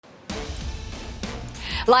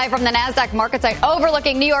Live from the NASDAQ market site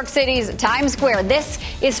overlooking New York City's Times Square. This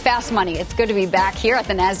is Fast Money. It's good to be back here at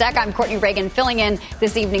the NASDAQ. I'm Courtney Reagan filling in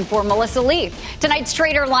this evening for Melissa Lee. Tonight's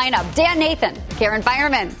trader lineup: Dan Nathan, Karen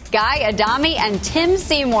Fireman, Guy Adami, and Tim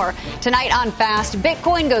Seymour. Tonight on Fast,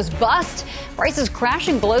 Bitcoin goes bust. Prices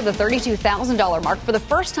crashing below the $32,000 mark for the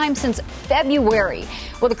first time since February.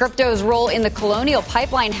 Will the crypto's role in the Colonial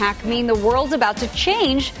Pipeline hack mean the world's about to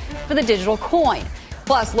change for the digital coin?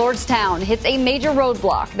 Plus, Lordstown hits a major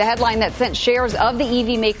roadblock, the headline that sent shares of the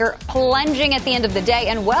EV maker plunging at the end of the day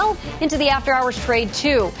and well into the after-hours trade,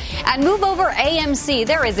 too. And move over AMC.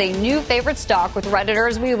 There is a new favorite stock with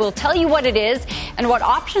Redditors. We will tell you what it is and what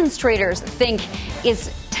options traders think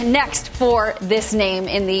is next for this name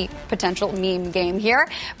in the potential meme game here.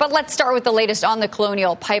 But let's start with the latest on the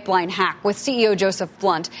Colonial Pipeline hack with CEO Joseph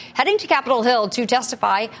Blunt heading to Capitol Hill to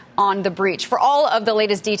testify on the breach. For all of the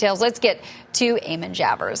latest details, let's get to Eamon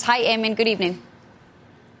Javers. Hi, Eamon. Good evening.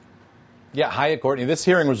 Yeah, hi, Courtney. This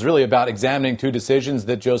hearing was really about examining two decisions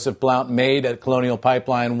that Joseph Blount made at Colonial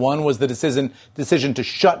Pipeline. One was the decision to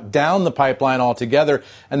shut down the pipeline altogether.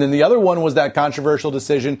 And then the other one was that controversial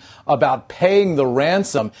decision about paying the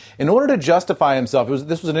ransom. In order to justify himself,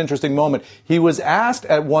 this was an interesting moment. He was asked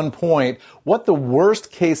at one point what the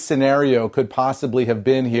worst case scenario could possibly have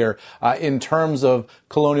been here in terms of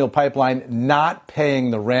Colonial Pipeline not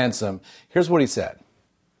paying the ransom. Here's what he said.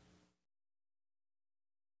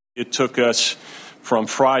 It took us from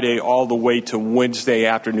Friday all the way to Wednesday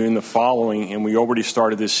afternoon the following, and we already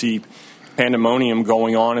started to see pandemonium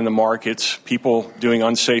going on in the markets, people doing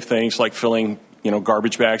unsafe things like filling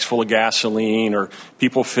garbage bags full of gasoline, or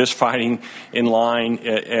people fist fighting in line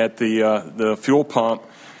at the fuel pump.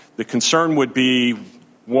 The concern would be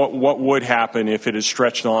what would happen if it is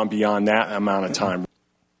stretched on beyond that amount of time.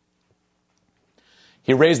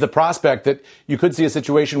 He raised the prospect that you could see a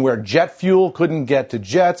situation where jet fuel couldn't get to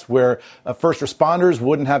jets, where first responders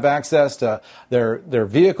wouldn't have access to their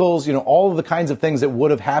vehicles, all of the kinds of things that would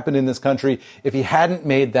have happened in this country if he hadn't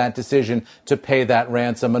made that decision to pay that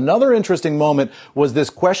ransom. Another interesting moment was this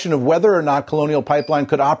question of whether or not Colonial Pipeline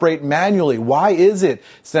could operate manually. Why is it,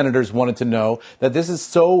 senators wanted to know, that this is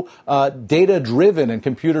so data-driven and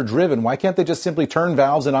computer-driven? Why can't they just simply turn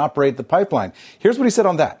valves and operate the pipeline? Here's what he said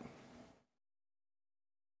on that.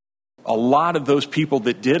 A lot of those people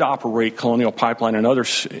that did operate Colonial Pipeline and other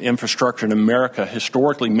infrastructure in America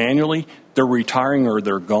historically manually, they're retiring or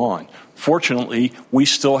they're gone. Fortunately, we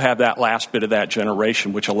still have that last bit of that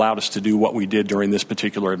generation, which allowed us to do what we did during this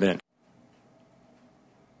particular event.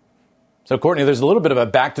 So, Courtney, there's a little bit of a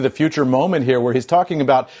back to the future moment here where he's talking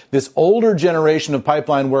about this older generation of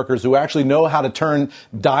pipeline workers who actually know how to turn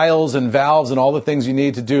dials and valves and all the things you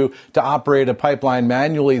need to do to operate a pipeline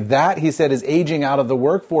manually. That, he said, is aging out of the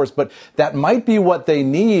workforce. But that might be what they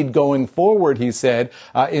need going forward, he said,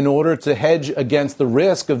 in order to hedge against the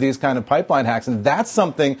risk of these kind of pipeline hacks. And that's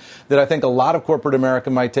something that I think a lot of corporate America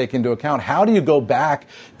might take into account. How do you go back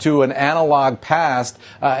to an analog past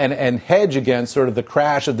and hedge against sort of the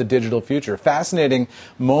crash of the digital future? Fascinating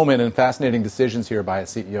moment and fascinating decisions here by a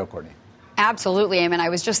CEO, Courtney. Absolutely, Eamon. I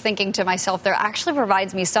was just thinking to myself, there actually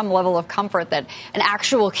provides me some level of comfort that an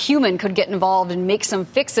actual human could get involved and make some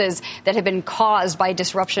fixes that have been caused by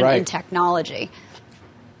disruption in technology.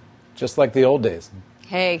 Just like the old days.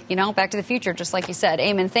 Hey, back to the future, just like you said.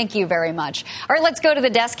 Eamon, thank you very much. All right, let's go to the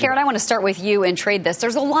desk, Karen. I want to start with you and trade this.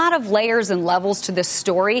 There's a lot of layers and levels to this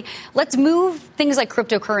story. Let's move things like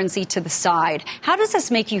cryptocurrency to the side. How does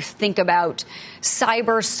this make you think about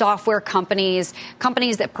cyber software companies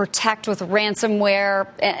that protect with ransomware,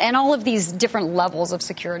 and all of these different levels of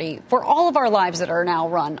security for all of our lives that are now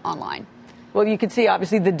run online? Well, you can see,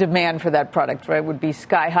 obviously, the demand for that product, right, would be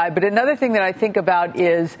sky high. But another thing that I think about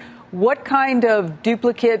is, what kind of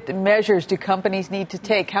duplicate measures do companies need to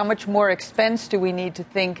take? How much more expense do we need to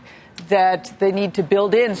think that they need to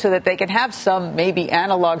build in so that they can have some maybe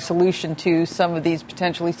analog solution to some of these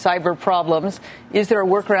potentially cyber problems? Is there a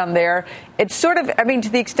workaround there? It's sort of, to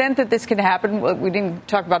the extent that this can happen, we didn't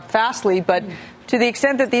talk about Fastly, but to the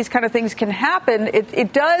extent that these kind of things can happen,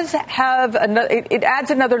 it does have, it adds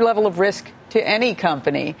another level of risk to any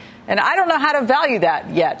company. And I don't know how to value that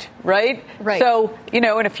yet, right? So, in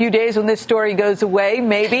a few days when this story goes away,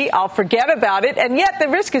 maybe I'll forget about it. And yet the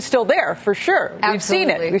risk is still there, for sure.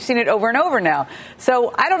 Absolutely. We've seen it over and over now.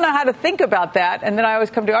 So I don't know how to think about that. And then I always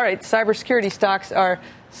come to, all right, cybersecurity stocks are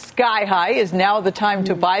sky high. Is now the time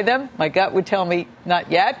to buy them? My gut would tell me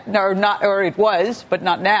not yet, or it was, but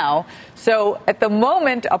not now. So at the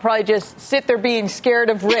moment, I'll probably just sit there being scared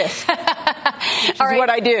of risk. All right. What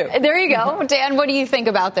I do. There you go. Dan, what do you think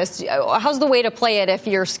about this? How's the way to play it if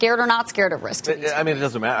you're scared or not scared of risk? I mean, it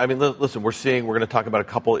doesn't matter. I mean, listen, we're going to talk about a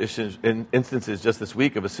couple instances just this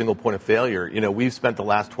week of a single point of failure. We've spent the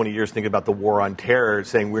last 20 years thinking about the war on terror,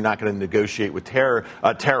 saying we're not going to negotiate with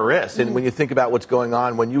terrorists. And when you think about what's going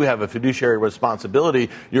on, when you have a fiduciary responsibility,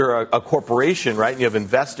 you're a corporation, right? And you have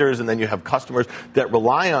investors and then you have customers that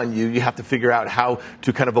rely on you. You have to figure out how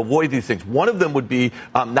to kind of avoid these things. One of them would be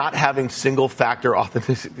not having single factor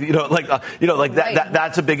authenticity.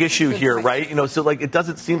 That's a big issue here, right? So it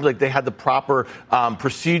doesn't seem like they had the proper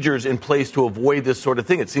procedures in place to avoid this sort of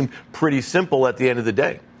thing. It seemed pretty simple at the end of the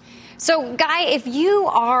day. So, Guy, if you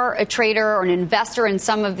are a trader or an investor in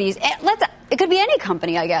some of these, it could be any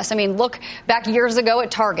company, I guess. I mean, look back years ago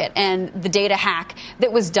at Target and the data hack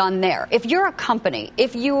that was done there. If you're a company,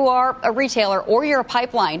 if you are a retailer or you're a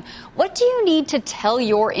pipeline, what do you need to tell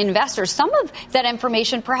your investors? Some of that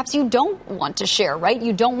information perhaps you don't want to share, right?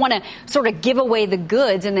 You don't want to sort of give away the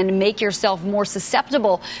goods and then make yourself more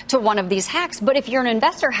susceptible to one of these hacks. But if you're an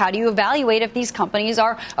investor, how do you evaluate if these companies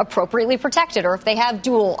are appropriately protected or if they have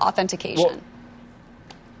dual authentication? Well,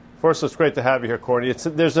 first, it's great to have you here, Courtney.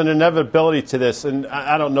 There's an inevitability to this, and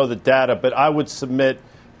I don't know the data, but I would submit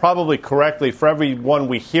probably correctly for every one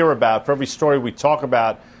we hear about, for every story we talk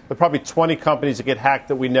about, there are probably 20 companies that get hacked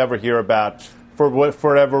that we never hear about for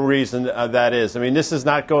whatever reason that is. I mean, this is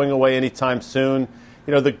not going away anytime soon.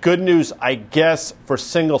 The good news, I guess, for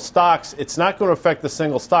single stocks, it's not going to affect the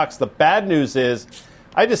single stocks. The bad news is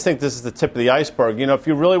I just think this is the tip of the iceberg. If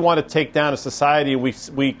you really want to take down a society,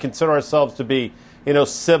 we consider ourselves to be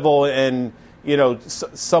civil and,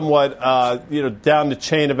 somewhat, down the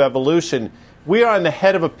chain of evolution. We are on the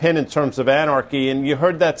head of a pin in terms of anarchy. And you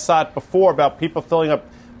heard that thought before about people filling up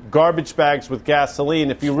garbage bags with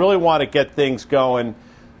gasoline. If you really want to get things going,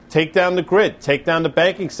 take down the grid, take down the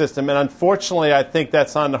banking system. And unfortunately, I think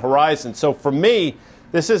that's on the horizon. So for me,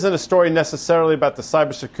 this isn't a story necessarily about the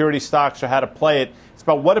cybersecurity stocks or how to play it. It's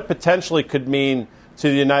about what it potentially could mean to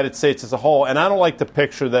the United States as a whole. And I don't like the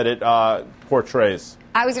picture that it portrays.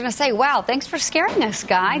 I was going to say, wow, thanks for scaring us,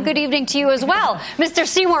 Guy. Good evening to you as well. Mr.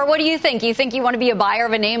 Seymour, what do you think? You think you want to be a buyer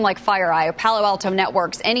of a name like FireEye or Palo Alto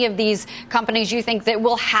Networks, any of these companies you think that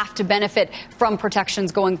will have to benefit from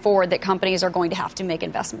protections going forward that companies are going to have to make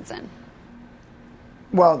investments in?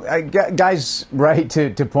 Well, Guy's right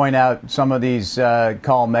to point out some of these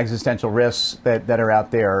call them existential risks that are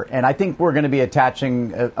out there. And I think we're going to be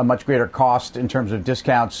attaching a much greater cost in terms of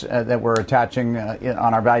discounts that we're attaching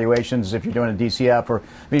on our valuations if you're doing a DCF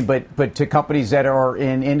but to companies that are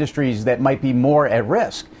in industries that might be more at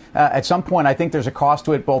risk. At some point, I think there's a cost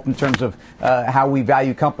to it, both in terms of how we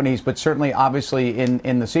value companies, but certainly, obviously,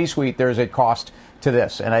 in the C-suite, there's a cost to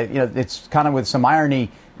this. And it's kind of with some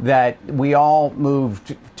irony that we all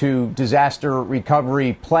moved to disaster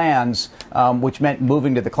recovery plans, which meant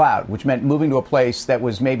moving to the cloud, which meant moving to a place that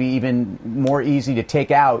was maybe even more easy to take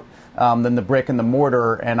out than the brick and the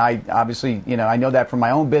mortar. And I obviously, I know that from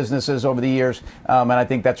my own businesses over the years. And I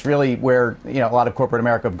think that's really where, a lot of corporate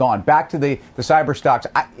America have gone. Back to the cyber stocks.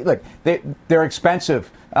 Look, they're expensive.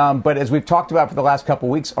 But as we've talked about for the last couple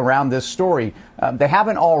of weeks around this story, they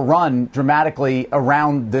haven't all run dramatically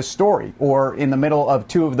around this story or in the middle of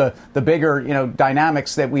two of the bigger,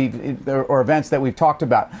 dynamics that or events that we've talked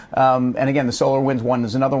about. And again, the SolarWinds one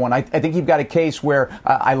is another one. I think you've got a case where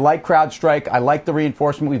I like CrowdStrike. I like the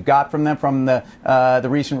reinforcement we've got from them from the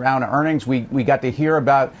recent round of earnings. We got to hear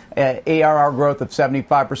about ARR growth of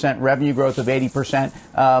 75%, revenue growth of 80%,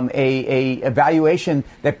 a valuation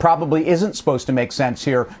that probably isn't supposed to make sense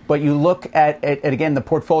here. But you look at again, the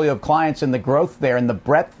portfolio of clients and the growth there and the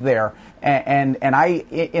breadth there. And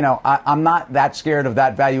I'm not that scared of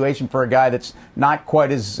that valuation for a guy that's not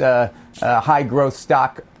quite as high growth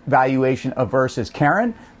stock valuation averse as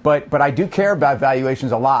Karen. But I do care about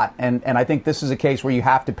valuations a lot. And I think this is a case where you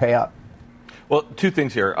have to pay up. Well, two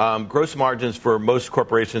things here. Gross margins for most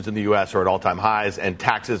corporations in the U.S. are at all-time highs, and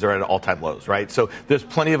taxes are at all-time lows, right? So there's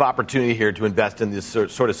plenty of opportunity here to invest in this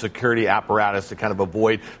sort of security apparatus to kind of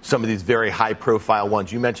avoid some of these very high-profile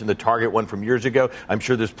ones. You mentioned the Target one from years ago. I'm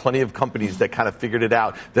sure there's plenty of companies that kind of figured it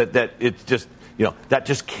out, that it's just, that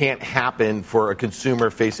just can't happen for a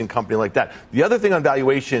consumer-facing company like that. The other thing on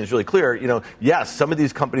valuation is really clear. Yes, some of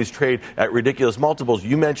these companies trade at ridiculous multiples.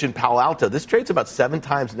 You mentioned Palo Alto. This trades about 7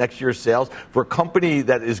 times next year's sales for a company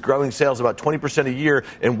that is growing sales about 20% a year,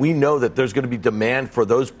 and we know that there's going to be demand for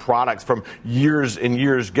those products from years and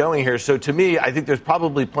years going here. So to me, I think there's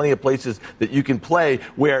probably plenty of places that you can play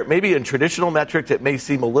where maybe in traditional metrics it may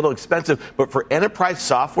seem a little expensive, but for enterprise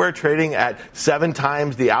software trading at 7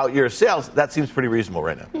 times the out-year sales, that seems seems pretty reasonable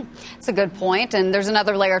right now. It's a good point. And there's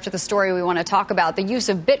another layer to the story we want to talk about. The use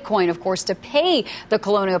of Bitcoin, of course, to pay the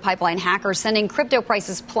Colonial Pipeline hackers, sending crypto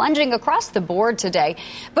prices plunging across the board today.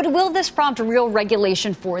 But will this prompt real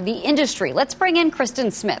regulation for the industry? Let's bring in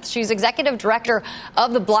Kristen Smith. She's executive director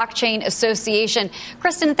of the Blockchain Association.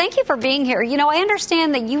 Kristen, thank you for being here. You know, I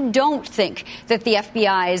understand that you don't think that the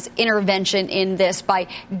FBI's intervention in this by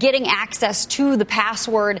getting access to the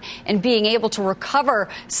password and being able to recover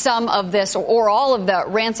some of this or all of the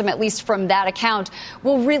ransom, at least from that account,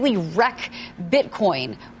 will really wreck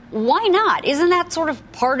Bitcoin. Why not? Isn't that sort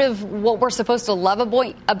of part of what we're supposed to love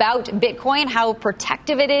about Bitcoin, how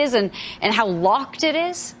protective it is and how locked it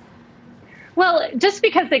is? Well, just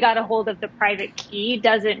because they got a hold of the private key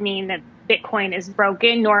doesn't mean that Bitcoin is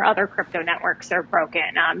broken, nor other crypto networks are broken.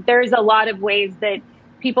 There's a lot of ways that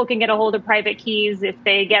people can get a hold of private keys if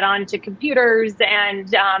they get onto computers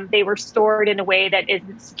and they were stored in a way that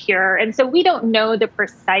isn't secure. And so we don't know the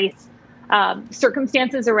precise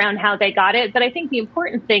circumstances around how they got it. But I think the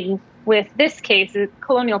important thing with this case,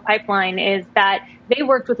 Colonial Pipeline, is that they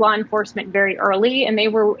worked with law enforcement very early and they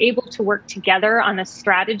were able to work together on a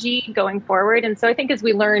strategy going forward. And so I think as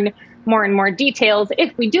we learn more and more details,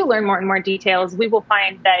 if we do learn more and more details, we will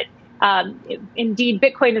find that indeed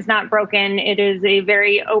Bitcoin is not broken. It is a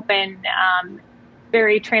very open,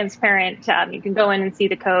 very transparent. You can go in and see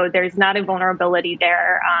the code. There's not a vulnerability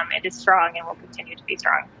there. It is strong and will continue to be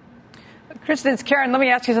strong. Kristen, it's Karen. Let me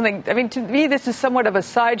ask you something. I mean, to me, this is somewhat of a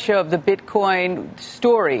sideshow of the Bitcoin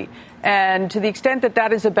story. And to the extent that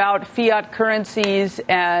that is about fiat currencies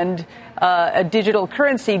and a digital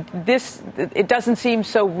currency, it doesn't seem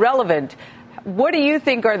so relevant. What do you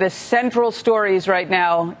think are the central stories right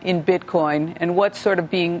now in Bitcoin, and what's sort of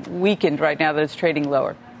being weakened right now that it's trading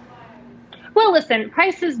lower? Well, listen,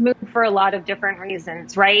 prices move for a lot of different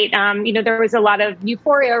reasons, right? There was a lot of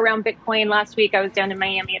euphoria around Bitcoin last week. I was down in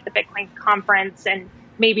Miami at the Bitcoin conference, and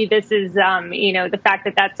maybe this is, the fact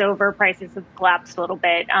that that's over, prices have collapsed a little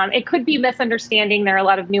bit. It could be misunderstanding. There are a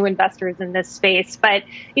lot of new investors in this space, but,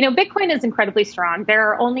 Bitcoin is incredibly strong.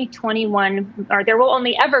 There will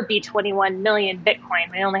only ever be 21 million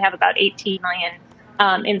Bitcoin. We only have about 18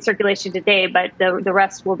 million in circulation today, but the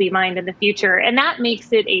rest will be mined in the future. And that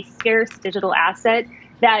makes it a scarce digital asset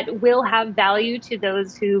that will have value to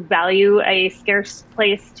those who value a scarce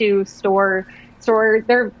place to store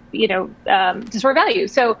their, to store value.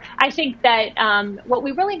 So I think that what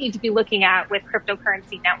we really need to be looking at with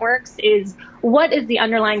cryptocurrency networks is what is the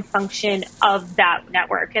underlying function of that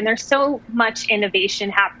network. And there's so much innovation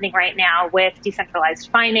happening right now with decentralized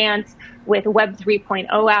finance, with Web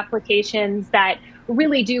 3.0 applications that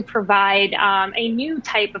really do provide a new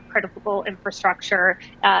type of critical infrastructure,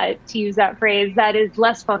 to use that phrase, that is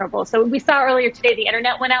less vulnerable. So we saw earlier today the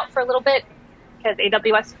internet went out for a little bit because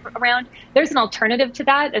AWS around. There's an alternative to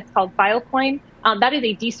that. It's called Filecoin. That is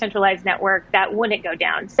a decentralized network that wouldn't go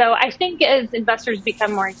down. So I think as investors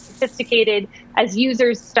become more sophisticated, as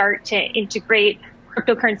users start to integrate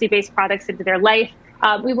cryptocurrency-based products into their life,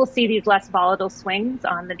 we will see these less volatile swings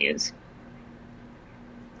on the news.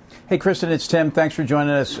 Hey, Kristen, it's Tim. Thanks for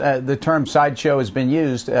joining us. The term sideshow has been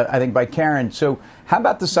used, I think, by Karen. So how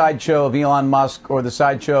about the sideshow of Elon Musk or the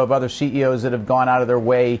sideshow of other CEOs that have gone out of their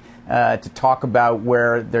way to talk about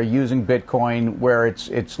where they're using Bitcoin, where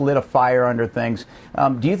it's lit a fire under things?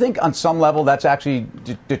 Do you think on some level that's actually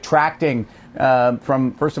detracting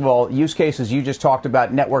from, first of all, use cases you just talked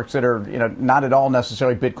about, networks that are not at all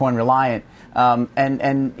necessarily Bitcoin reliant?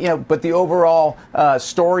 But the overall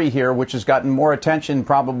story here, which has gotten more attention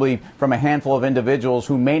probably from a handful of individuals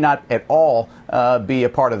who may not at all be a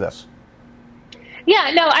part of this.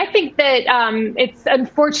 Yeah, no, I think that it's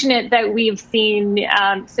unfortunate that we've seen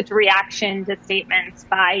such a reaction to statements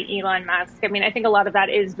by Elon Musk. I mean, I think a lot of that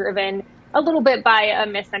is driven a little bit by a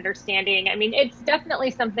misunderstanding. I mean, it's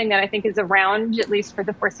definitely something that I think is around, at least for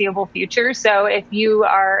the foreseeable future. So if you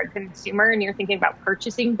are a consumer and you're thinking about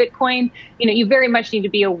purchasing Bitcoin, you very much need to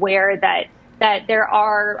be aware that there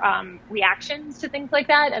are reactions to things like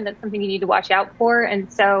that, and that's something you need to watch out for.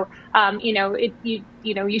 And so,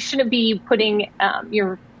 you shouldn't be putting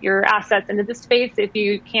your assets into the space if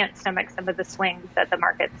you can't stomach some of the swings that the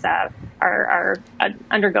markets are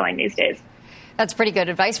undergoing these days. That's pretty good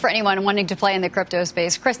advice for anyone wanting to play in the crypto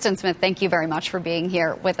space. Kristen Smith, thank you very much for being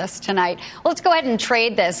here with us tonight. Let's go ahead and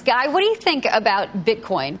trade this. Guy, what do you think about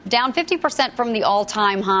Bitcoin? Down 50% from the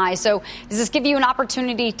all-time high. So does this give you an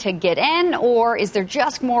opportunity to get in, or is there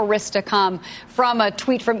just more risk to come from a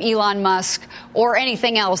tweet from Elon Musk or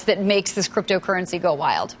anything else that makes this cryptocurrency go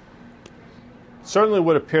wild? Certainly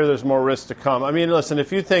would appear there's more risk to come. I mean, listen,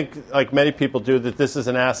 if you think, like many people do, that this is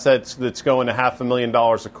an asset that's going to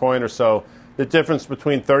 $500,000 a coin or so, the difference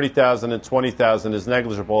between 30,000 and 20,000 is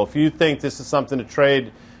negligible. If you think this is something to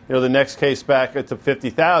trade, the next case back to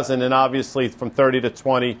 50,000, and obviously from 30 to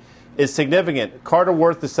 20 is significant. Carter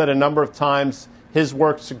Worth has said a number of times his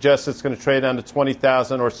work suggests it's going to trade down to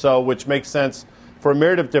 20,000 or so, which makes sense for a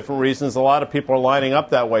myriad of different reasons. A lot of people are lining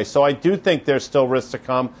up that way. So I do think there's still risk to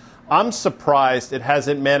come. I'm surprised it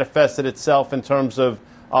hasn't manifested itself in terms of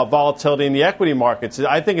volatility in the equity markets.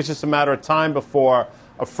 I think it's just a matter of time before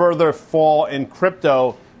a further fall in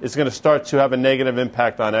crypto is going to start to have a negative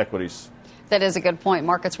impact on equities. That is a good point.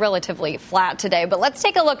 Market's relatively flat today. But let's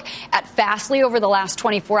take a look at Fastly over the last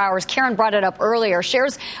 24 hours. Karen brought it up earlier.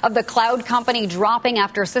 Shares of the cloud company dropping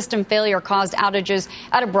after a system failure caused outages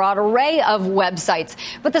at a broad array of websites.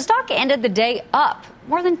 But the stock ended the day up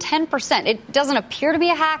more than 10%. It doesn't appear to be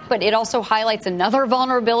a hack, but it also highlights another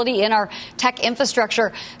vulnerability in our tech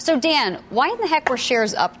infrastructure. So, Dan, why in the heck were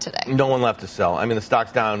shares up today? No one left to sell. I mean, the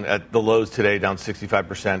stock's down at the lows today, down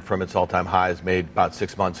 65% from its all-time highs made about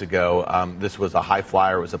 6 months ago. This was a high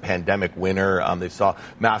flyer. It was a pandemic winner. They saw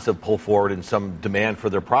massive pull forward and some demand for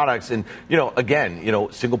their products. And, again,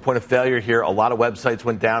 single point of failure here. A lot of websites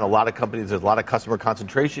went down. A lot of companies, there's a lot of customer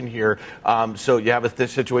concentration here. So you have a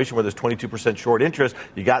situation where there's 22% short interest.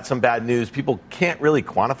 You got some bad news. People can't really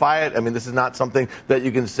quantify it. I mean, this is not something that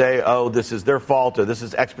you can say, oh, this is their fault or this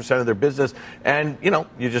is X percent of their business. And,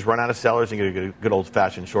 you just run out of sellers and get a good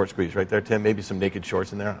old-fashioned short squeeze right there, Tim. Maybe some naked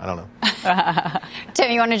shorts in there. I don't know.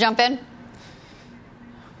 Tim, you want to jump in?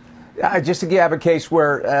 Just to have a case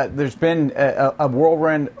where there's been a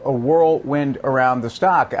whirlwind around the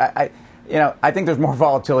stock. I think there's more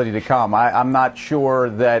volatility to come. I'm not sure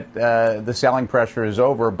that the selling pressure is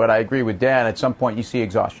over, but I agree with Dan. At some point, you see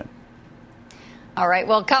exhaustion. All right.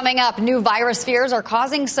 Well, coming up, new virus fears are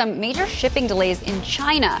causing some major shipping delays in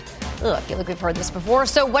China. I feel like we've heard this before.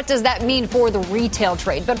 So what does that mean for the retail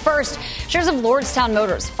trade? But first, shares of Lordstown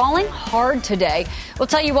Motors falling hard today. We'll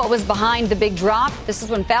tell you what was behind the big drop. This is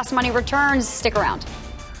when Fast Money returns. Stick around.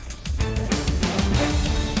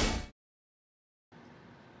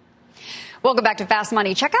 Welcome back to Fast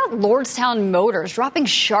Money. Check out Lordstown Motors dropping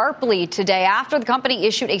sharply today after the company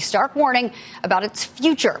issued a stark warning about its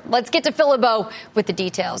future. Let's get to Phil LeBeau with the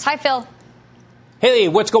details. Hi, Phil. Hey,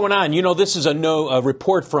 what's going on? This is a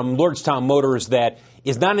report from Lordstown Motors that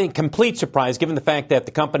is not a complete surprise, given the fact that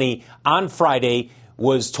the company on Friday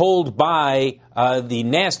was told by the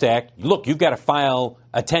NASDAQ, look, you've got to file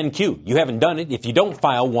a 10Q. You haven't done it. If you don't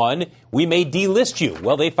file one, we may delist you.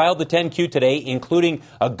 Well, they filed the 10Q today, including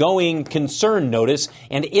a going concern notice.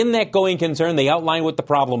 And in that going concern, they outline what the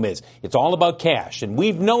problem is. It's all about cash. And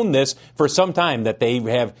we've known this for some time, that they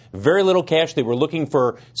have very little cash. They were looking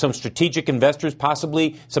for some strategic investors,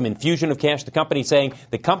 possibly some infusion of cash. The company saying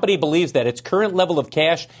the company believes that its current level of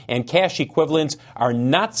cash and cash equivalents are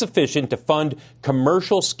not sufficient to fund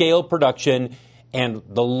commercial scale production and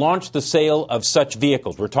launch the sale of such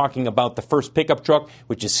vehicles. We're talking about the first pickup truck,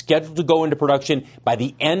 which is scheduled to go into production by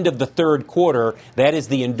the end of the third quarter. That is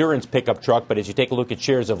the Endurance pickup truck. But as you take a look at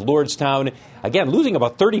shares of Lordstown, again, losing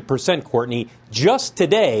about 30%, Courtney, just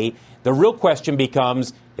today, the real question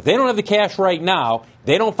becomes, if they don't have the cash right now,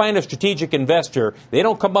 they don't find a strategic investor, they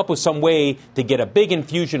don't come up with some way to get a big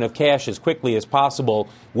infusion of cash as quickly as possible,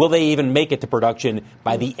 will they even make it to production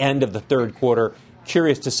by the end of the third quarter?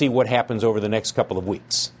 Curious to see what happens over the next couple of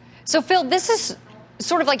weeks. So, Phil, this is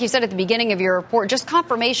sort of like you said at the beginning of your report, just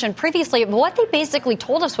confirmation previously of what they basically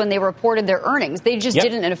told us when they reported their earnings. They just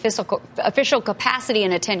did it in official capacity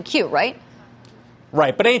in a 10Q, right?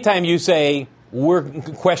 Right. But anytime you say we're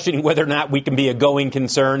questioning whether or not we can be a going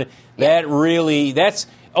concern, that's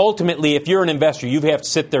ultimately, if you're an investor, you have to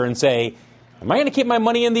sit there and say, am I going to keep my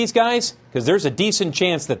money in these guys? Because there's a decent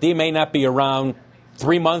chance that they may not be around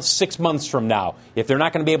 3 months, 6 months from now, if they're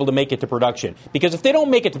not going to be able to make it to production. Because if they don't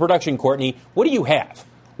make it to production, Courtney, what do you have?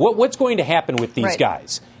 What's going to happen with these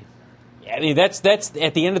guys? I mean, that's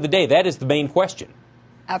at the end of the day, that is the main question.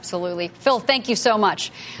 Absolutely. Phil, thank you so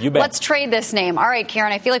much. You bet. Let's trade this name. All right,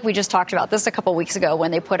 Karen, I feel like we just talked about this a couple weeks ago when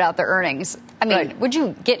they put out their earnings. I mean, would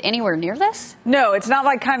you get anywhere near this? No, it's not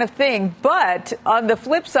that kind of thing. But on the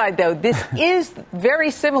flip side, though, this is very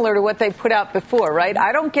similar to what they put out before, right?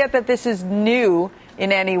 I don't get that this is new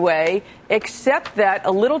in any way, except that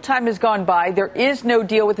a little time has gone by. There is no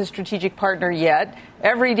deal with a strategic partner yet.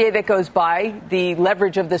 Every day that goes by, the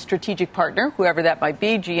leverage of the strategic partner, whoever that might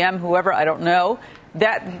be, GM, whoever, I don't know,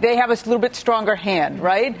 that they have a little bit stronger hand,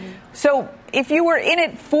 right? Mm-hmm. So if you were in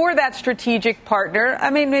it for that strategic partner, I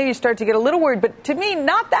mean, maybe you start to get a little worried. But to me,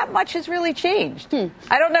 not that much has really changed.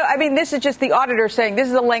 I don't know. I mean, this is just the auditor saying this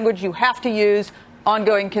is the language you have to use,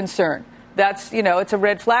 ongoing concern. that's, it's a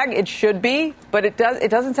red flag. It should be, but it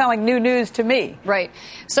doesn't sound like new news to me. Right.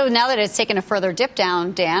 So now that it's taken a further dip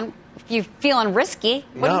down, Dan, you feeling risky?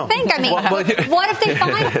 What do you think? I mean,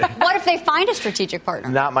 what if they find a strategic partner?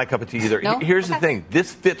 Not my cup of tea either. No? Here's the thing.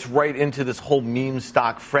 This fits right into this whole meme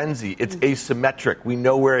stock frenzy. It's asymmetric. We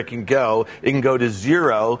know where it can go. It can go to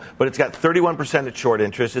zero, but it's got 31% at short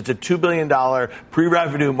interest. It's a $2 billion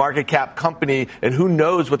pre-revenue market cap company, and who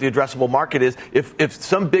knows what the addressable market is. If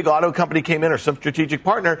some big auto company came in or some strategic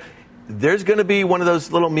partner, there's going to be one of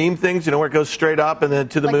those little meme things, where it goes straight up and then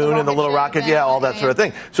to the moon and the little rocket, all that sort of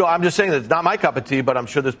thing. So I'm just saying that it's not my cup of tea, but I'm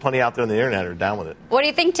sure there's plenty out there on the internet who are down with it. What do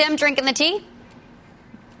you think, Tim? Drinking the tea?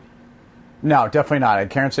 No, definitely not.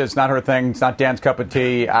 Karen said it's not her thing. It's not Dan's cup of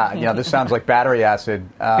tea. This sounds like battery acid,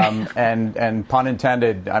 and pun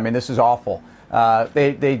intended. I mean, this is awful.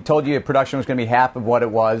 They told you production was going to be half of what it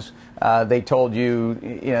was. They told you,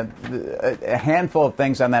 a handful of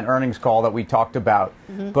things on that earnings call that we talked about.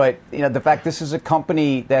 But, the fact this is a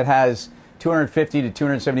company that has $250 to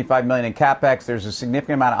 $275 million in CapEx, there's a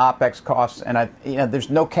significant amount of OpEx costs, and, there's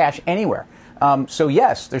no cash anywhere. So,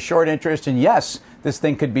 yes, there's short interest, and yes, this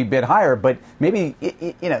thing could be bid higher, but maybe,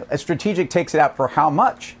 a strategic takes it out for how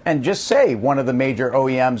much? And just say one of the major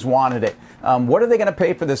OEMs wanted it. What are they going to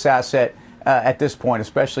pay for this asset at this point,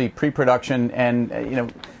 especially pre-production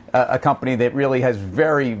and, a company that really has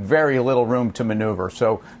very, very little room to maneuver.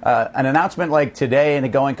 So an announcement like today and a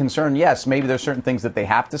going concern, yes, maybe there's certain things that they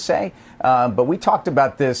have to say. But we talked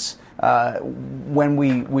about this when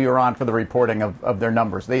we were on for the reporting of their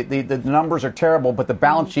numbers. The numbers are terrible, but the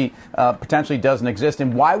balance sheet potentially doesn't exist.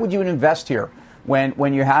 And why would you invest here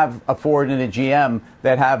when you have a Ford and a GM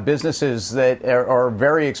that have businesses that are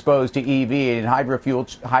very exposed to EV and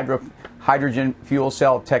hydrogen fuel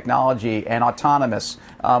cell technology and autonomous,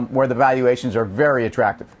 where the valuations are very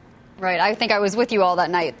attractive? Right. I think I was with you all that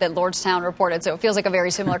night that Lordstown reported, so it feels like a very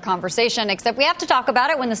similar conversation, except we have to talk about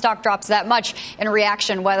it when the stock drops that much in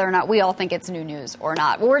reaction, whether or not we all think it's new news or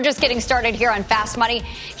not. Well, we're just getting started here on Fast Money.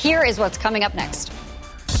 Here is what's coming up next.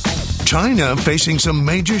 China facing some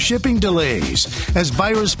major shipping delays as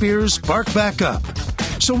virus fears spark back up.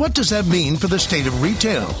 So what does that mean for the state of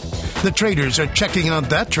retail? The traders are checking out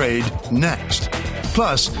that trade next.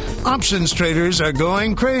 Plus, options traders are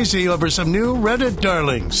going crazy over some new Reddit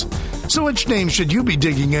darlings. So which name should you be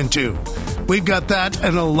digging into? We've got that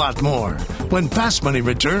and a lot more when Fast Money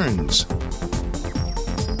returns.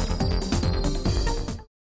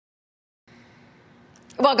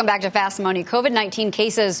 Welcome back to Fast Money. COVID-19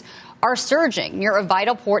 cases are surging near a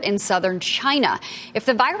vital port in southern China. If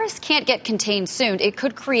the virus can't get contained soon, it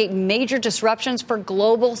could create major disruptions for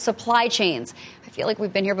global supply chains. I feel like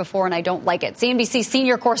we've been here before, and I don't like it. CNBC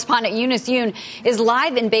senior correspondent Eunice Yoon is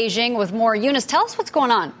live in Beijing with more. Eunice, tell us what's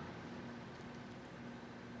going on.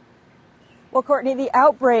 Well, Courtney, the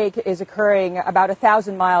outbreak is occurring about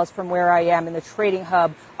 1,000 miles from where I am in the trading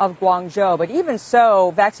hub of Guangzhou. But even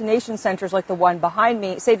so, vaccination centers like the one behind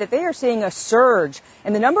me say that they are seeing a surge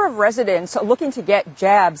in the number of residents looking to get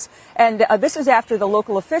jabs. And this is after the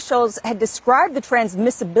local officials had described the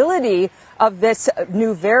transmissibility of this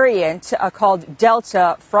new variant called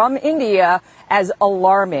Delta from India as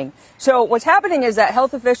alarming. So what's happening is that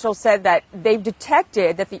health officials said that they've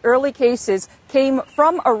detected that the early cases came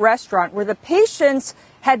from a restaurant where the patients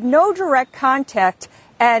had no direct contact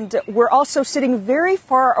and were also sitting very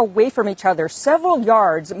far away from each other, several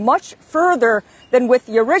yards, much further than with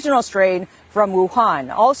the original strain from Wuhan.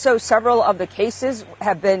 Also, several of the cases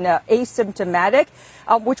have been asymptomatic,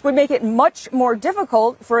 which would make it much more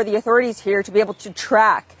difficult for the authorities here to be able to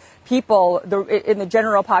track people in the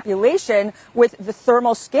general population with the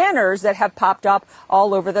thermal scanners that have popped up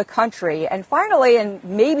all over the country. And finally, and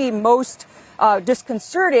maybe most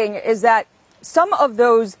disconcerting, is that some of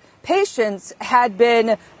those patients had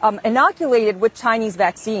been inoculated with Chinese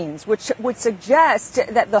vaccines, which would suggest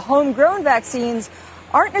that the homegrown vaccines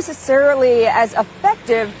aren't necessarily as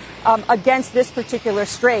effective against this particular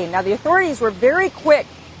strain. Now, the authorities were very quick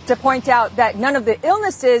to point out that none of the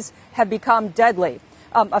illnesses have become deadly.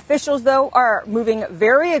 Officials, though, are moving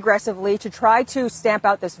very aggressively to try to stamp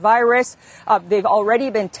out this virus. They've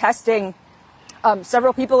already been testing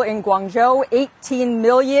several people in Guangzhou, 18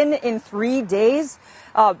 million in 3 days.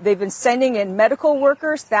 They've been sending in medical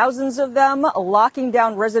workers, thousands of them, locking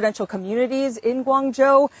down residential communities in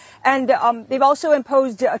Guangzhou. And they've also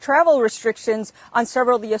imposed travel restrictions on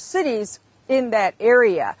several of the cities in that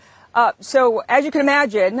area. So as you can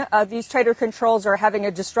imagine, these tighter controls are having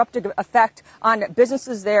a disruptive effect on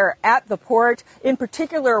businesses there at the port, in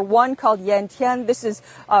particular one called Yantian. This is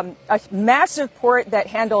a massive port that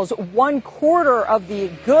handles 1/4 of the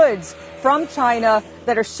goods from China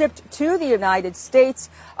that are shipped to the United States.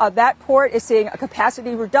 That port is seeing a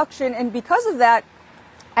capacity reduction, and because of that,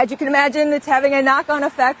 as you can imagine, it's having a knock-on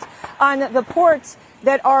effect on the ports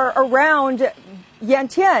that are around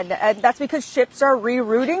Yantian. And that's because ships are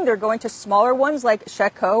rerouting. They're going to smaller ones like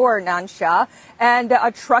Shekou or Nansha, and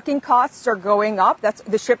trucking costs are going up.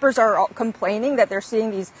 The shippers are complaining that they're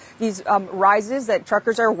seeing these rises, that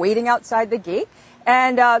truckers are waiting outside the gate.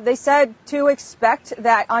 And they said to expect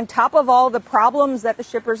that on top of all the problems that the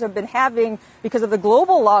shippers have been having because of the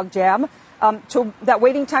global logjam, that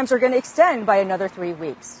waiting times are going to extend by another 3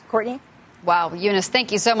 weeks. Courtney? Wow, Eunice,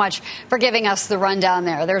 thank you so much for giving us the rundown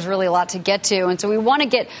there. There's really a lot to get to. And so we want to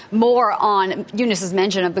get more on Eunice's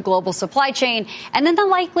mention of the global supply chain and then the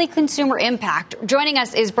likely consumer impact. Joining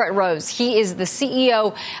us is Brett Rose. He is the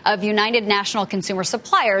CEO of United National Consumer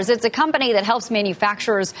Suppliers. It's a company that helps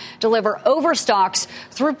manufacturers deliver overstocks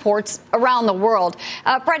through ports around the world.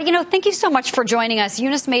 Brett, thank you so much for joining us.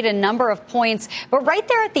 Eunice made a number of points, but right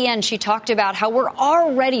there at the end, she talked about how we're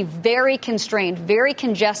already very constrained, very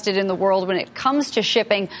congested in the world when it comes to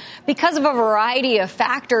shipping because of a variety of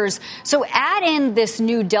factors. So add in this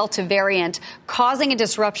new Delta variant causing a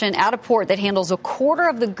disruption at a port that handles 1/4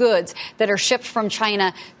 of the goods that are shipped from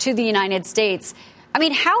China to the United States. I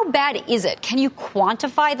mean, how bad is it? Can you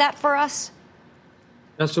quantify that for us?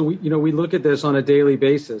 Yeah, so we look at this on a daily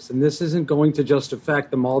basis, and this isn't going to just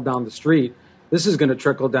affect the mall down the street. This is going to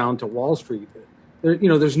trickle down to Wall Street.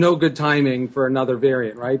 There's no good timing for another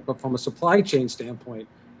variant, right? But from a supply chain standpoint,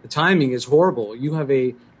 the timing is horrible. You have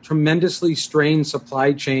a tremendously strained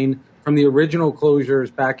supply chain from the original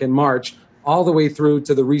closures back in March all the way through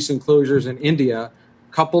to the recent closures in India,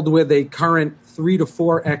 coupled with a current 3 to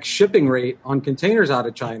 4x shipping rate on containers out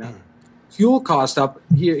of China. Fuel cost up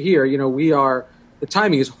here. The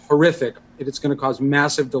timing is horrific. It's going to cause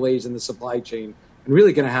massive delays in the supply chain and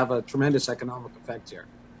really going to have a tremendous economic effect here.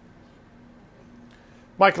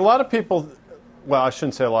 Mike, a lot of people... Well, I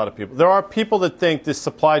shouldn't say a lot of people. There are people that think this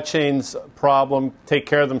supply chain's problem take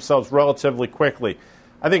care of themselves relatively quickly.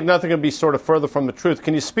 I think nothing can be sort of further from the truth.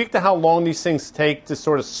 Can you speak to how long these things take to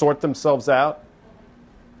sort of sort themselves out?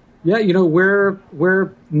 Yeah,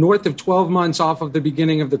 we're north of 12 months off of the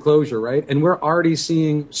beginning of the closure, right? And we're already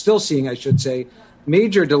still seeing, I should say,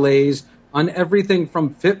 major delays on everything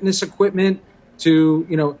from fitness equipment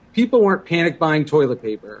to, people weren't panic buying toilet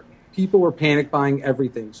paper. People were panic buying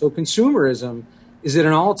everything. So consumerism is at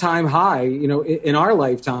an all-time high, in our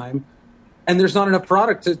lifetime, and there's not enough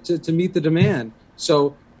product to meet the demand.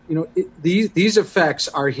 So, these effects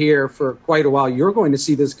are here for quite a while. You're going to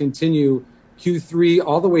see this continue Q3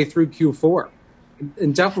 all the way through Q4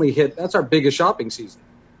 and definitely that's our biggest shopping season.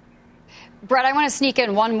 Brett, I want to sneak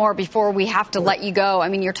in one more before we have to let you go. I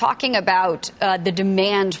mean, you're talking about the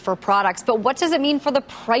demand for products, but what does it mean for the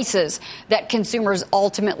prices that consumers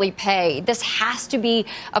ultimately pay? This has to be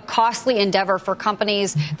a costly endeavor for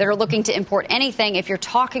companies that are looking to import anything if you're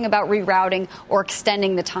talking about rerouting or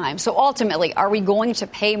extending the time. So ultimately, are we going to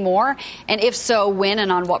pay more? And if so, when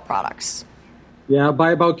and on what products? Yeah, by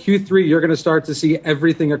about Q3, you're going to start to see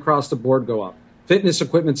everything across the board go up. Fitness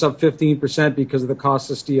equipment's up 15% because of the cost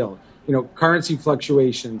of steel. Currency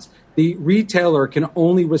fluctuations. The retailer can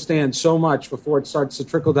only withstand so much before it starts to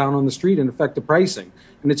trickle down on the street and affect the pricing.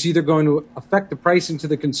 And it's either going to affect the pricing to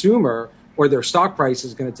the consumer or their stock price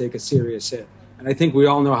is going to take a serious hit. And I think we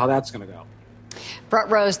all know how that's going to go. Brett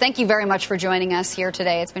Rose, thank you very much for joining us here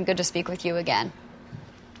today. It's been good to speak with you again.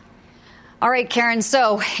 All right, Karen,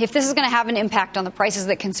 so if this is going to have an impact on the prices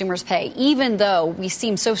that consumers pay, even though we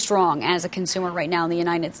seem so strong as a consumer right now in the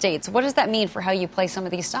United States, what does that mean for how you play some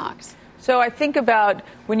of these stocks? So I think about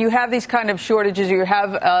when you have these kind of shortages,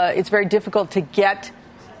 it's very difficult to get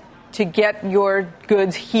your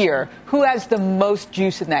goods here. Who has the most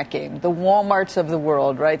juice in that game? The Walmarts of the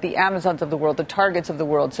world, right? The Amazons of the world, the Targets of the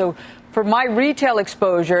world. So for my retail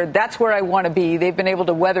exposure, that's where I want to be. They've been able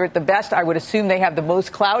to weather it the best. I would assume they have the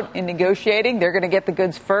most clout in negotiating. They're going to get the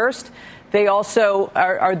goods first. They also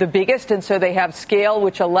are the biggest, and so they have scale,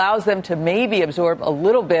 which allows them to maybe absorb a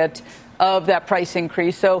little bit of that price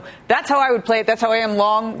increase. So that's how I would play it. That's how I am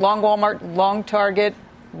long Walmart, long Target,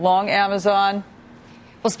 long Amazon.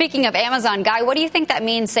 Well, speaking of Amazon, Guy, what do you think that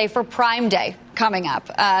means, say, for Prime Day coming up?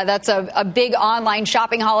 That's a big online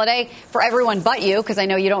shopping holiday for everyone but you, because I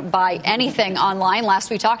know you don't buy anything online.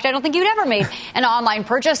 Last we talked, I don't think you'd ever made an online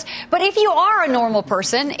purchase. But if you are a normal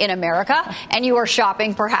person in America and you are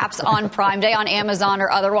shopping perhaps on Prime Day on Amazon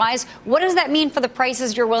or otherwise, what does that mean for the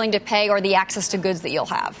prices you're willing to pay or the access to goods that you'll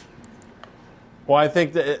have? Well, I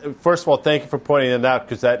think that, first of all, thank you for pointing it out,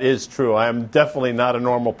 because that is true. I am definitely not a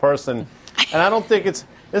normal person. And I don't think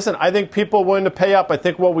listen, I think people are willing to pay up. I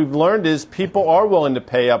think what we've learned is people are willing to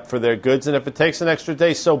pay up for their goods. And if it takes an extra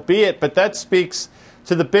day, so be it. But that speaks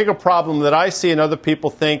to the bigger problem that I see and other people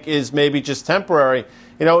think is maybe just temporary.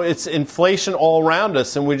 It's inflation all around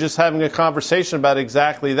us, and we're just having a conversation about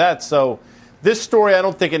exactly that. So this story, I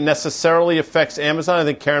don't think it necessarily affects Amazon. I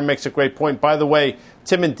think Karen makes a great point. By the way,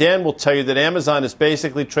 Tim and Dan will tell you that Amazon has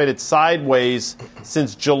basically traded sideways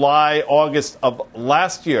since July, August of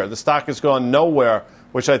last year. The stock has gone nowhere,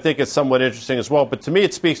 which I think is somewhat interesting as well. But to me,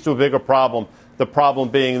 it speaks to a bigger problem, the problem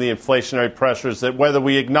being the inflationary pressures that, whether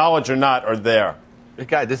we acknowledge or not, are there.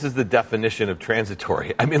 Guy, this is the definition of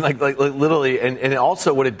transitory. I mean, like literally, and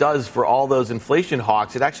also what it does for all those inflation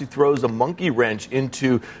hawks, it actually throws a monkey wrench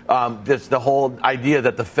into the whole idea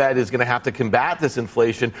that the Fed is going to have to combat this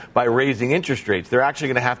inflation by raising interest rates. They're actually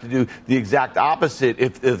going to have to do the exact opposite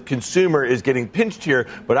if the consumer is getting pinched here.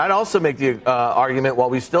 But I'd also make the argument, while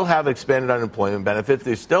we still have expanded unemployment benefits,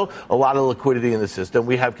 there's still a lot of liquidity in the system.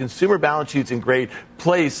 We have consumer balance sheets in great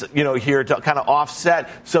place, here to kind of offset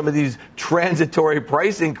some of these transitory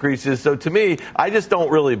price increases. So to me, I just don't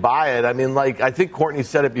really buy it. I mean, I think Courtney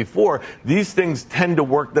said it before, these things tend to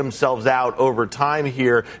work themselves out over time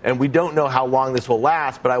here, and we don't know how long this will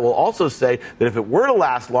last. But I will also say that if it were to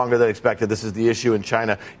last longer than expected, this is the issue in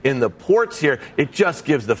China, in the ports here, it just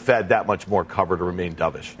gives the Fed that much more cover to remain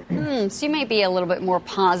dovish. So you may be a little bit more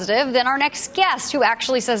positive than our next guest, who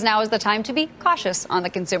actually says now is the time to be cautious on the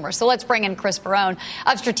consumer. So let's bring in Chris Barone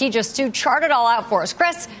of Strategist to chart it all out for us.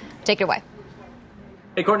 Chris, take it away.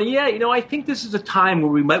 Hey, Courtney, I think this is a time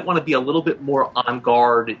where we might want to be a little bit more on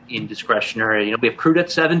guard in discretionary. We have crude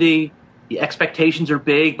at 70. The expectations are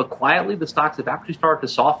big, but quietly the stocks have actually started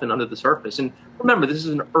to soften under the surface. And remember, this is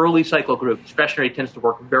an early cycle group. Discretionary tends to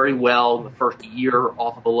work very well in the first year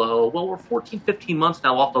off of the low. Well, we're 14, 15 months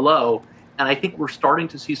now off the low, and I think we're starting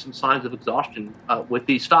to see some signs of exhaustion with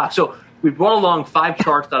these stocks. So we've brought along 5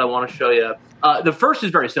 charts that I want to show you. The first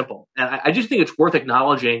is very simple, and I just think it's worth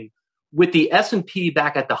acknowledging. With the S&P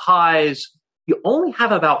back at the highs, you only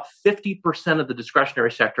have about 50% of the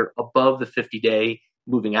discretionary sector above the 50-day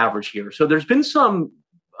moving average here. So there's been some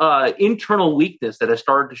internal weakness that has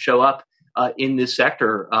started to show up in this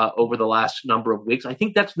sector over the last number of weeks. I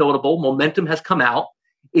think that's notable. Momentum has come out.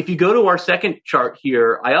 If you go to our second chart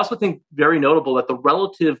here, I also think very notable that the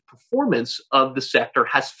relative performance of the sector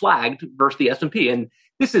has flagged versus the S&P. And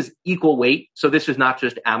this is equal weight. So this is not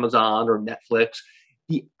just Amazon or Netflix.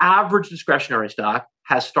 The average discretionary stock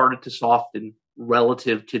has started to soften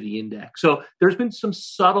relative to the index. So there's been some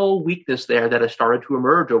subtle weakness there that has started to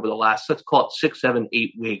emerge over the last, let's call it 6, 7,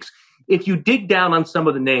 8 weeks. If you dig down on some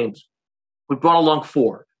of the names, we brought along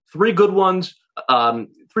 4, 3 good ones,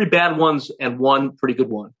 3 bad ones, and 1 pretty good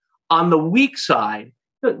one. On the weak side,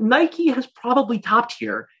 Nike has probably topped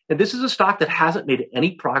here. And this is a stock that hasn't made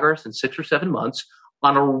any progress in 6 or 7 months.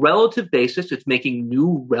 On a relative basis, it's making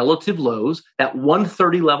new relative lows. That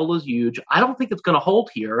 130 level is huge. I don't think it's going to hold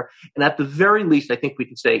here. And at the very least, I think we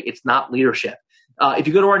can say it's not leadership. If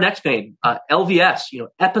you go to our next name, LVS,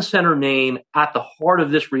 epicenter name at the heart of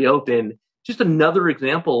this reopen, just another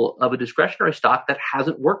example of a discretionary stock that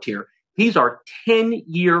hasn't worked here. These are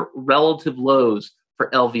 10-year relative lows for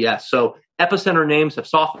LVS. So epicenter names have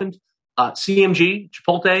softened. CMG,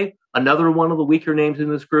 Chipotle, another one of the weaker names in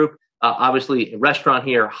this group. Obviously, a restaurant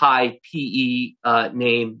here, high PE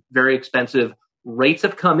name, very expensive. Rates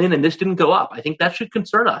have come in, and this didn't go up. I think that should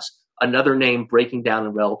concern us. Another name breaking down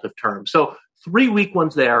in relative terms. So 3 weak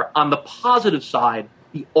ones there. On the positive side,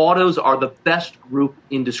 the autos are the best group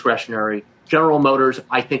in discretionary. General Motors,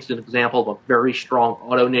 I think, is an example of a very strong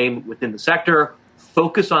auto name within the sector.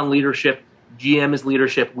 Focus on leadership. GM is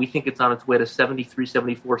leadership. We think it's on its way to 73,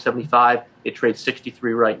 74, 75. It trades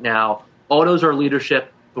 63 right now. Autos are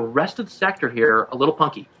leadership. The rest of the sector here, a little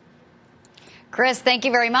punky. Chris, thank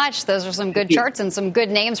you very much. Those are some good charts and some good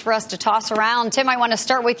names for us to toss around. Tim, I want to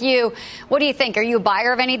start with you. What do you think? Are you a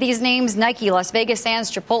buyer of any of these names? Nike, Las Vegas Sands,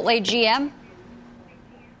 Chipotle, GM?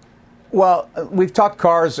 Well, we've talked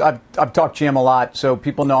cars. I've talked GM a lot, so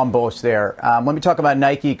people know I'm bullish there. Let me talk about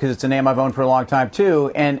Nike because it's a name I've owned for a long time,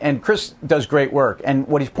 too. And Chris does great work. And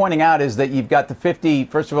what he's pointing out is that you've got the 50,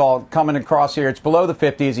 first of all, coming across here. It's below the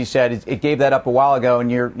 50, as he said. It gave that up a while ago,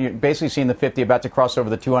 and you're basically seeing the 50 about to cross over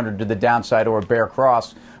the 200 to the downside or a bear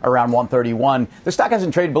cross around 131. The stock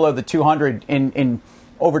hasn't traded below the 200 in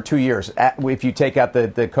over 2 years if you take out the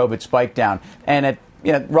COVID spike down. And at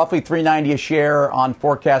roughly $3.90 a share on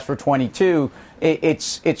forecast for 22.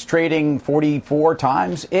 It's trading 44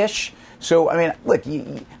 times ish. So I mean, look,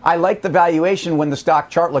 I like the valuation when the stock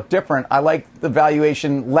chart looked different. I like the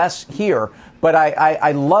valuation less here, but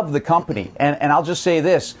I love the company. And I'll just say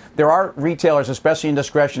this: there are retailers, especially in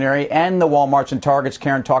discretionary, and the Walmarts and Targets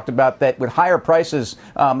Karen talked about, that with higher prices,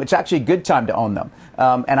 it's actually a good time to own them.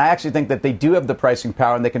 And I actually think that they do have the pricing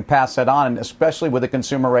power and they can pass that on, especially with a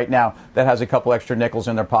consumer right now that has a couple extra nickels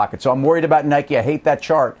in their pocket. So I'm worried about Nike. I hate that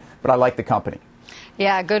chart, but I like the company.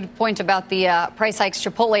 Yeah, good point about the price hikes.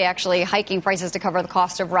 Chipotle actually hiking prices to cover the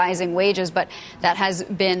cost of rising wages, but that has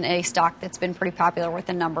been a stock that's been pretty popular with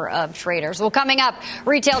a number of traders. Well, coming up,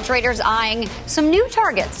 retail traders eyeing some new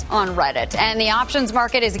targets on Reddit, and the options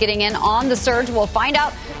market is getting in on the surge. We'll find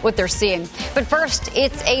out what they're seeing. But first,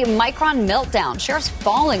 it's a Micron meltdown. Shares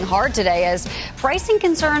falling hard today as pricing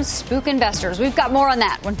concerns spook investors. We've got more on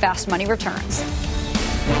that when Fast Money returns.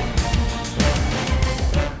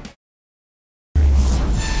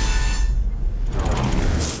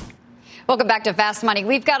 Welcome back to Fast Money.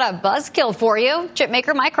 We've got a buzzkill for you.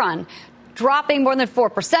 Chipmaker Micron dropping more than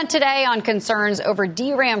 4% today on concerns over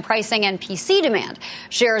DRAM pricing and PC demand.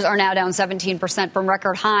 Shares are now down 17% from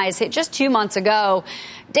record highs hit just 2 months ago.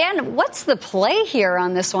 Dan, what's the play here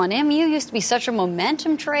on this one? MU used to be such a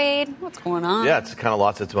momentum trade. What's going on? Yeah, it's kind of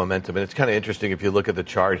lost its momentum. And it's kind of interesting if you look at the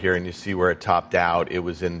chart here and you see where it topped out. It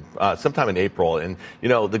was in sometime in April. And,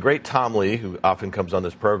 the great Tom Lee, who often comes on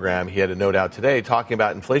this program, he had a note out today talking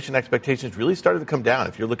about inflation expectations really started to come down.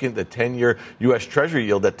 If you're looking at the 10-year U.S. Treasury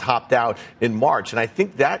yield that topped out in March. And I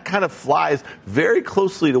think that kind of flies very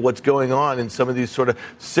closely to what's going on in some of these sort of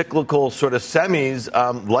cyclical sort of semis,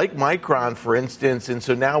 like Micron, for instance. And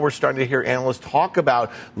so now we're starting to hear analysts talk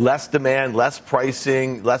about less demand, less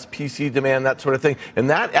pricing, less PC demand, that sort of thing.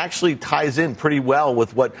 And that actually ties in pretty well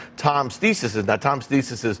with what Tom's thesis is. Now, Tom's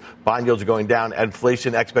thesis is bond yields are going down,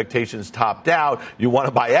 inflation expectations topped out. You want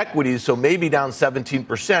to buy equities, so maybe down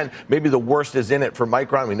 17%. Maybe the worst is in it for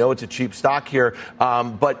Micron. We know it's a cheap stock here.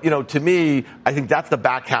 But, to me, I think that's the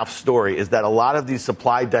back half story, is that a lot of these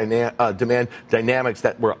supply demand dynamics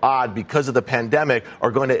that were odd because of the pandemic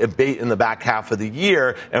are going to abate in the back half of the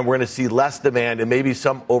year, and we're going to see less demand and maybe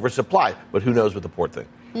some oversupply. But who knows with the port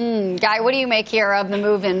thing? Guy, what do you make here of the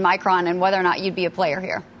move in Micron and whether or not you'd be a player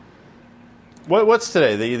here? What's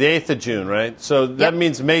today? The 8th of June, right? So that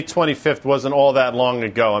means May 25th wasn't all that long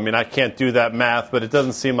ago. I mean, I can't do that math, but it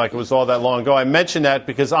doesn't seem like it was all that long ago. I mentioned that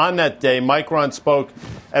because on that day, Micron spoke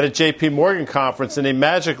at a JP Morgan conference, and they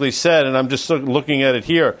magically said, and I'm just looking at it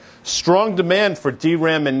here, strong demand for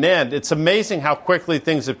DRAM and NAND. It's amazing how quickly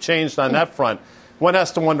things have changed on that front. One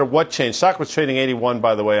has to wonder what changed. Stock was trading 81,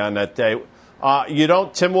 by the way, on that day.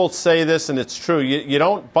 Tim will say this, and it's true, you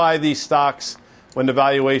don't buy these stocks when the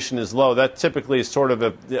valuation is low. That typically is sort of a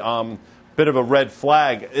bit of a red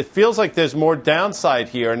flag. It feels like there's more downside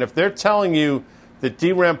here, and if they're telling you that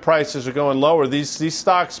DRAM prices are going lower, these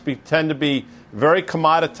stocks tend to be very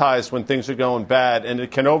commoditized when things are going bad, and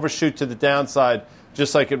it can overshoot to the downside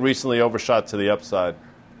just like it recently overshot to the upside.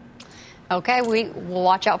 Okay, we will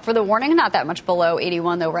watch out for the warning. Not that much below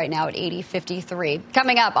 81, though, right now at 80.53.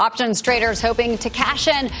 Coming up, options traders hoping to cash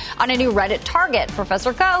in on a new Reddit target.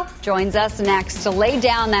 Professor Ko joins us next to lay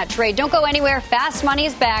down that trade. Don't go anywhere. Fast Money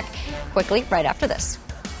is back quickly right after this.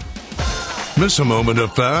 Miss a moment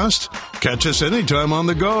of Fast? Catch us anytime on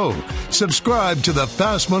the go. Subscribe to the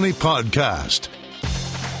Fast Money Podcast.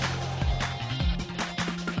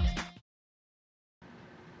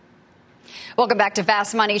 Welcome back to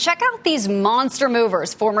Fast Money. Check out these monster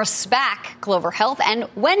movers. Former SPAC, Clover Health, and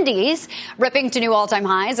Wendy's ripping to new all-time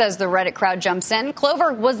highs as the Reddit crowd jumps in.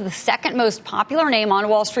 Clover was the second most popular name on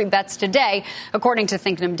Wall Street bets today. According to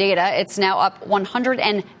Thinknum data, it's now up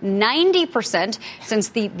 190% since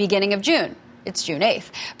the beginning of June. It's June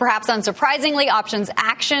 8th. Perhaps unsurprisingly, options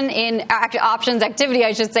activity,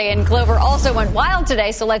 in Clover also went wild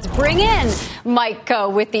today. So let's bring in Mike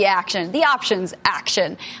Ko with the action, the options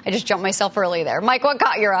action. I just jumped myself early there. Mike, what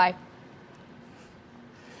caught your eye?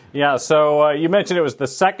 Yeah, so you mentioned it was the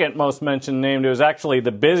second most mentioned name. It was actually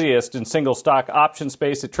the busiest in single stock option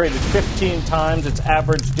space. It traded 15 times its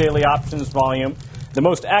average daily options volume. The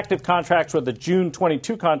most active contracts were the June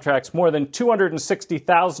 22 contracts. More than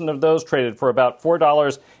 260,000 of those traded for about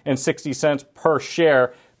 $4.60 per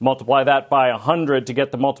share. Multiply that by 100 to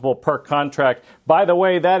get the multiple per contract. By the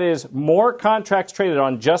way, that is more contracts traded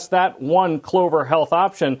on just that one Clover Health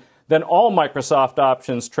option than all Microsoft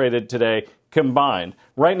options traded today combined.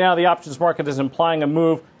 Right now, the options market is implying a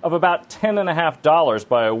move of about $10.50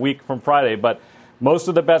 by a week from Friday. But most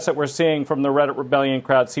of the bets that we're seeing from the Reddit Rebellion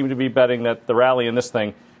crowd seem to be betting that the rally in this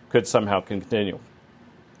thing could somehow continue.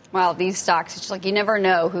 Well, these stocks, it's like you never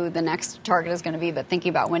know who the next target is going to be, but thinking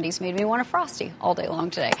about Wendy's made me want a Frosty all day long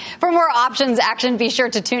today. For more options action, be sure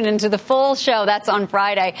to tune into the full show. That's on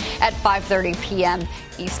Friday at 5:30 p.m.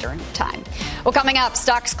 Eastern Time. Well, coming up,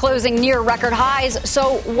 stocks closing near record highs.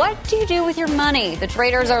 So what do you do with your money? The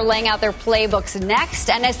traders are laying out their playbooks next.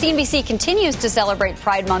 And as CNBC continues to celebrate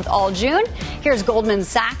Pride Month all June, here's Goldman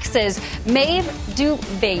Sachs' Maeve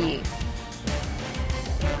Dubey.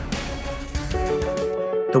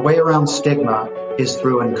 The way around stigma is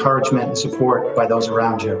through encouragement and support by those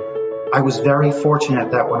around you. I was very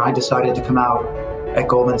fortunate that when I decided to come out at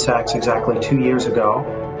Goldman Sachs exactly 2 years ago,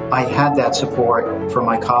 I had that support from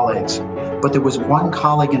my colleagues. But there was one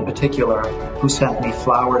colleague in particular who sent me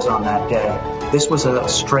flowers on that day. This was a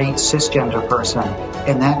straight cisgender person,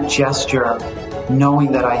 and that gesture,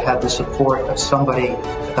 knowing that I had the support of somebody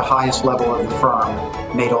at the highest level of the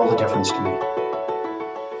firm, made all the difference to me.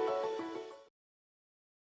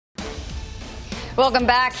 Welcome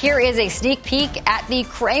back. Here is a sneak peek at the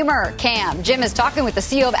Cramer cam. Jim is talking with the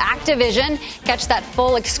CEO of Activision. Catch that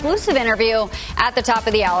full exclusive interview at the top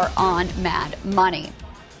of the hour on Mad Money.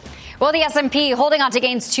 Well, the S&P holding on to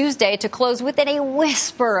gains Tuesday to close within a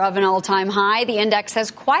whisper of an all-time high. The index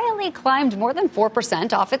has quietly climbed more than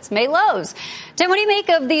 4% off its May lows. Tim, what do you make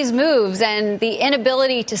of these moves and the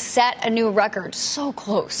inability to set a new record so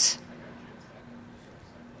close?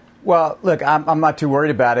 Well, look, I'm not too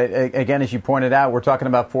worried about it. Again, as you pointed out, we're talking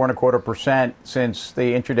about 4.25% since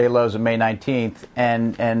the intraday lows of May 19th.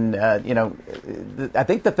 And I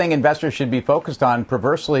think the thing investors should be focused on,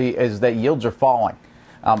 perversely, is that yields are falling.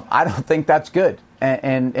 I don't think that's good.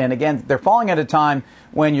 And again, they're falling at a time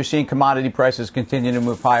when you're seeing commodity prices continue to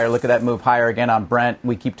move higher. Look at that move higher again on Brent.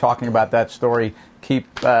 We keep talking about that story.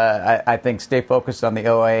 I think, stay focused on the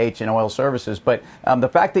OIH and oil services. But the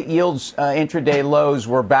fact that yields intraday lows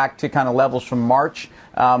were back to kind of levels from March,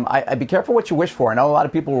 I'd be careful what you wish for. I know a lot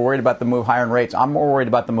of people were worried about the move higher in rates. I'm more worried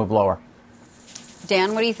about the move lower.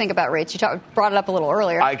 Dan, what do you think about rates? You brought it up a little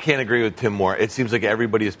earlier. I can't agree with Tim more. It seems like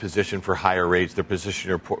everybody is positioned for higher rates. They're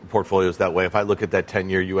positioning their portfolios that way. If I look at that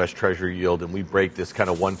 10-year U.S. Treasury yield and we break this kind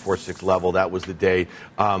of 146 level, that was the day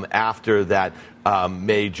after that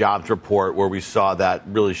May jobs report where we saw that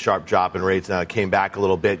really sharp drop in rates. Now it came back a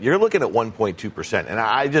little bit. You're looking at 1.2%. And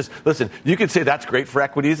I just, listen, you could say that's great for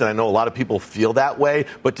equities, and I know a lot of people feel that way.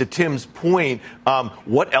 But to Tim's point,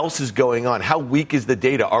 what else is going on? How weak is the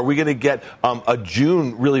data? Are we going to get a June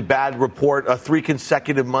really bad report 3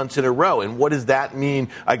 consecutive months in a row? And what does that mean,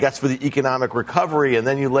 I guess, for the economic recovery? And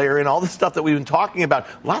then you layer in all the stuff that we've been talking about.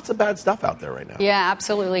 Lots of bad stuff out there right now. Yeah,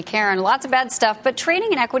 absolutely, Karen. Lots of bad stuff. But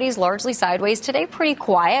trading in equities largely sideways today, pretty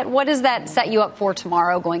quiet. What does that set you up for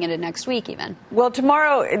tomorrow, going into next week even? Well,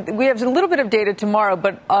 tomorrow, we have a little bit of data tomorrow,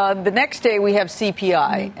 but the next day we have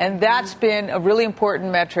CPI, and that's been a really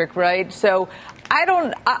important metric, right? So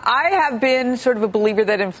I have been sort of a believer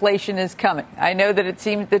that inflation is coming. I know that it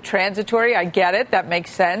seems the transitory. I get it. That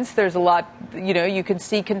makes sense. There's a lot, you can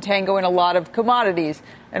see contango in a lot of commodities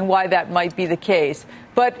and why that might be the case.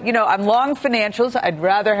 But, I'm long financials. I'd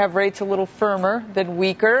rather have rates a little firmer than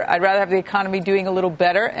weaker. I'd rather have the economy doing a little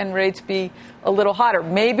better and rates be a little hotter.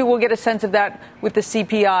 Maybe we'll get a sense of that with the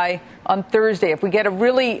CPI on Thursday. If we get a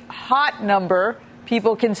really hot number,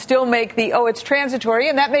 people can still make it's transitory,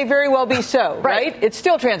 and that may very well be so, right? It's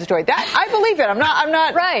still transitory. That I believe it. I'm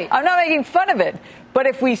not making fun of it. But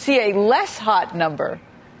if we see a less hot number,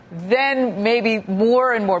 then maybe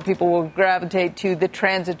more and more people will gravitate to the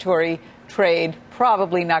transitory trade.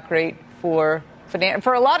 Probably not great for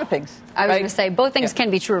a lot of things. I was going to say both things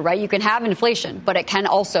can be true, right? You can have inflation, but it can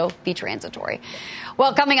also be transitory.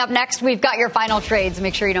 Well, coming up next, we've got your final trades.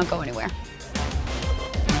 Make sure you don't go anywhere.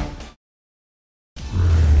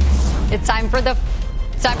 It's time for the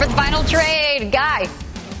final trade, Guy.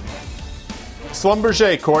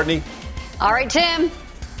 Schlumberger, Courtney. All right, Tim.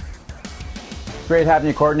 Great having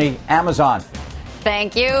you, Courtney. Amazon.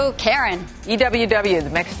 Thank you, Karen. EWW, the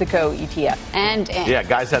Mexico ETF. And yeah,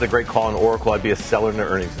 guys had a great call on Oracle. I'd be a seller in their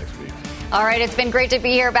earnings next week. All right, it's been great to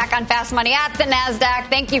be here back on Fast Money at the NASDAQ.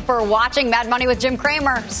 Thank you for watching. Mad Money with Jim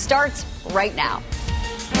Cramer starts right now.